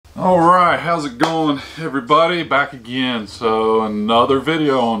Alright, how's it going everybody? Back again. So another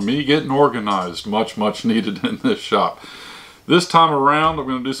video on me getting organized. Much needed in this shop. This time around I'm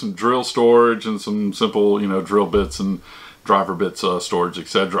going to do some drill storage and some simple, drill bits and driver bits storage,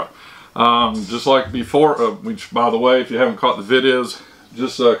 etc. Just like before, which by the way, if you haven't caught the videos,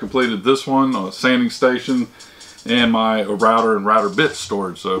 just completed this one on a sanding station and my router and router bit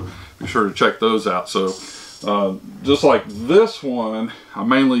storage, so be sure to check those out. So just like this one, I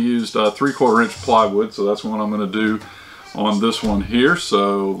mainly used 3/4 inch plywood, so that's what I'm going to do on this one here.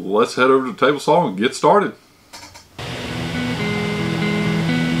 So let's head over to the table saw and get started.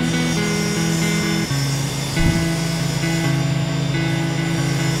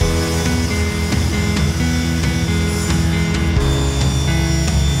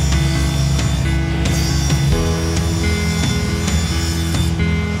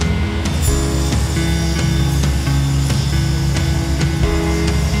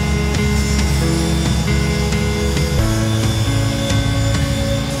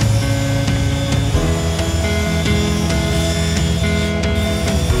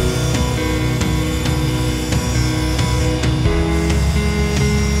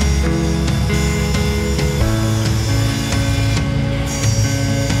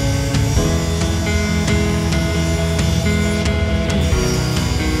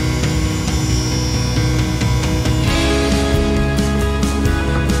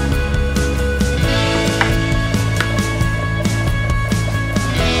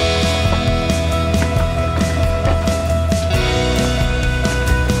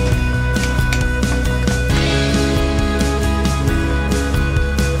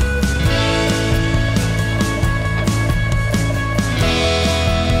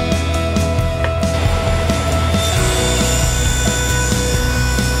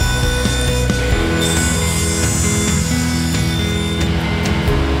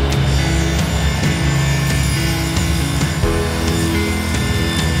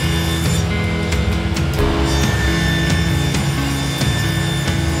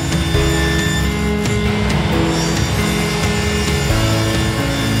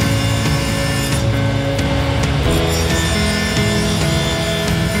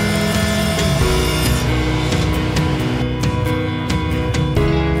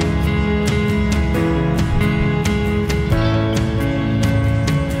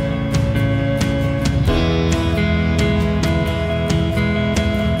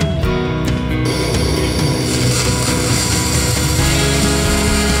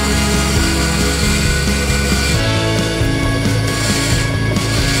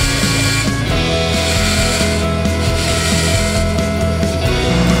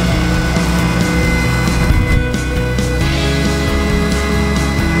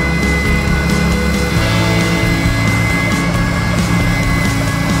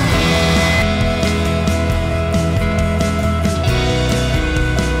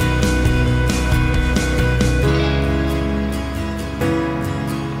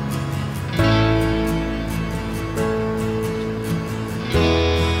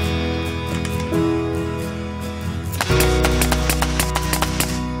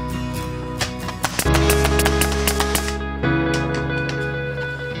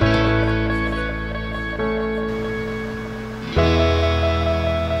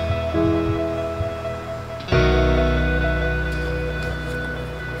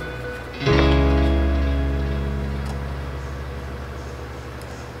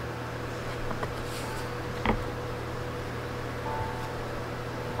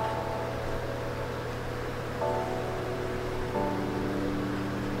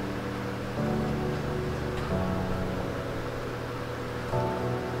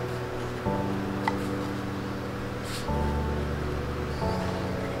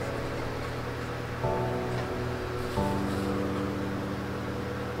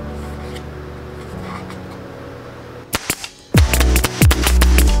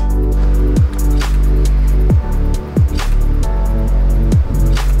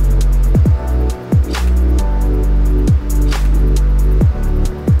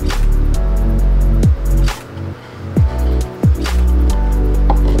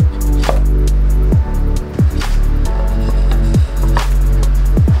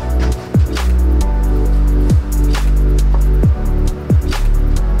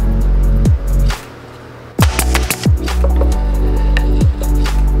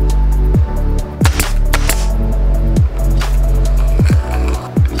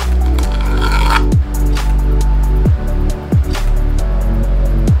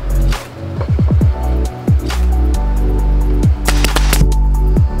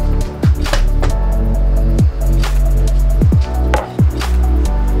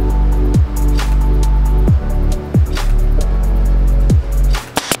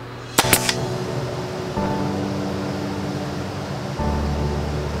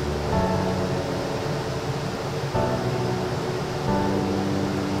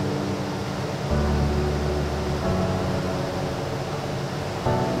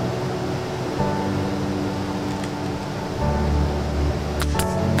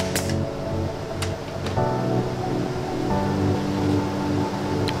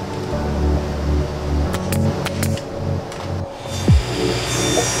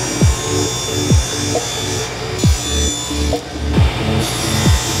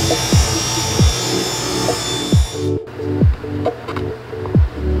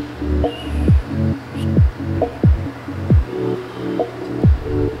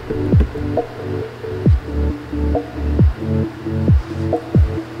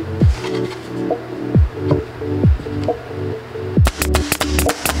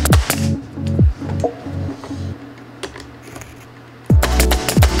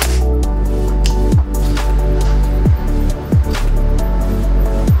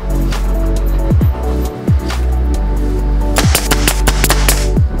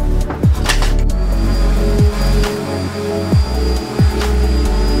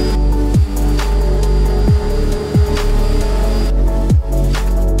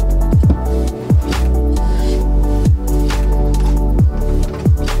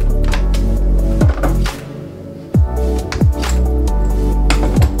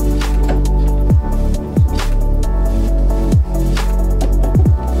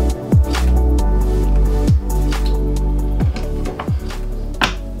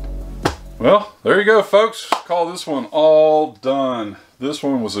 Well, there you go, folks. Call this one all done. This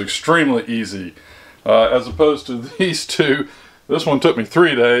one was extremely easy. As opposed to these two, this one took me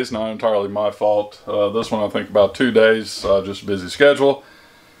 3 days, not entirely my fault. This one I think about 2 days, just a busy schedule.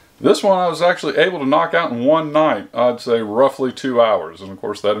 This one I was actually able to knock out in one night, I'd say roughly 2 hours. And of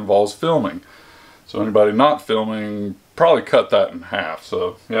course that involves filming. So anybody not filming, probably cut that in half.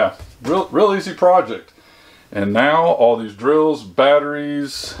 So yeah, real easy project. And now all these drills,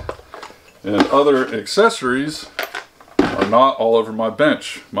 batteries, and other accessories are not all over my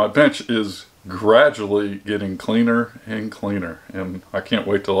bench. My bench is gradually getting cleaner and cleaner, and I can't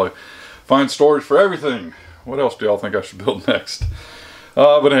wait till I find storage for everything. What else do y'all think I should build next?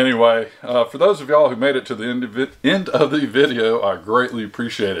 But anyway, for those of y'all who made it to the end of the video, I greatly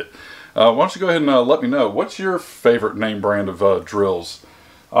appreciate it. Why don't you go ahead and let me know, what's your favorite name brand of drills?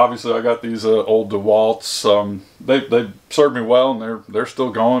 Obviously I got these old DeWalt's. They served me well, and they're still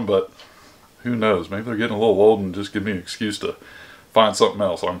going, but who knows, maybe they're getting a little old and just give me an excuse to find something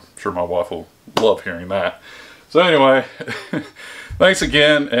else. I'm sure my wife will love hearing that. So anyway, thanks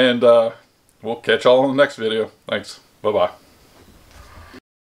again, and we'll catch y'all in the next video. Thanks. Bye-bye.